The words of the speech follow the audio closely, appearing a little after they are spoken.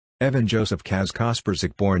Evan Joseph Kaz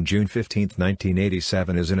Kasprzak, born June 15,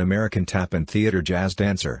 1987, is an American tap and theater jazz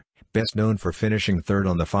dancer, best known for finishing third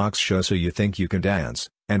on the Fox show So You Think You Can Dance,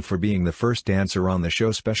 and for being the first dancer on the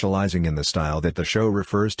show specializing in the style that the show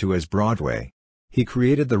refers to as Broadway. He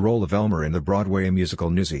created the role of Elmer in the Broadway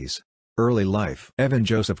musical Newsies. Early life. Evan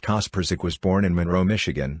Joseph Kasprzak was born in Monroe,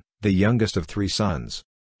 Michigan, the youngest of three sons.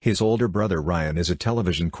 His older brother Ryan is a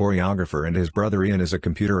television choreographer and his brother Ian is a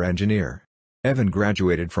computer engineer. Evan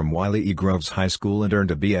graduated from Wiley E. Groves High School and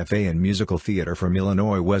earned a BFA in musical theater from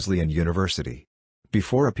Illinois Wesleyan University.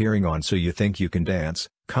 Before appearing on So You Think You Can Dance,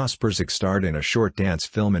 Kasprzak starred in a short dance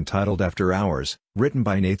film entitled After Hours, written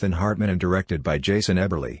by Nathan Hartman and directed by Jason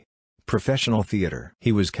Eberly. Professional theater.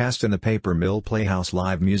 He was cast in the Paper Mill Playhouse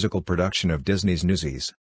live musical production of Disney's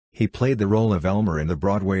Newsies. He played the role of Elmer in the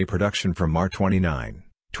Broadway production from March 29,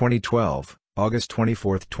 2012, August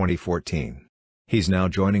 24, 2014. He's now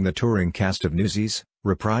joining the touring cast of Newsies,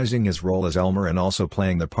 reprising his role as Elmer and also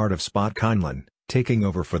playing the part of Spot Conlon, taking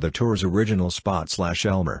over for the tour's original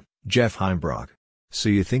Spot/Elmer, Jeff Heimbrock. So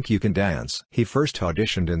You Think You Can Dance. He first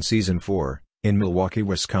auditioned in Season 4, in Milwaukee,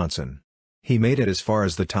 Wisconsin. He made it as far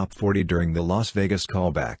as the top 40 during the Las Vegas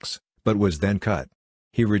callbacks, but was then cut.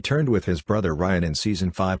 He returned with his brother Ryan in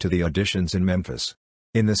Season 5 to the auditions in Memphis.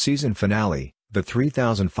 In the season finale, the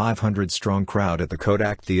 3,500-strong crowd at the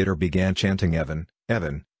Kodak Theater began chanting Evan,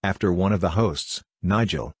 Evan, after one of the hosts,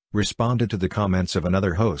 Nigel, responded to the comments of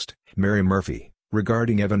another host, Mary Murphy,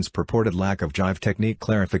 regarding Evan's purported lack of jive technique.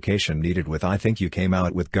 Clarification needed with I think you came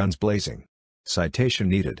out with guns blazing. Citation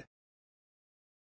needed.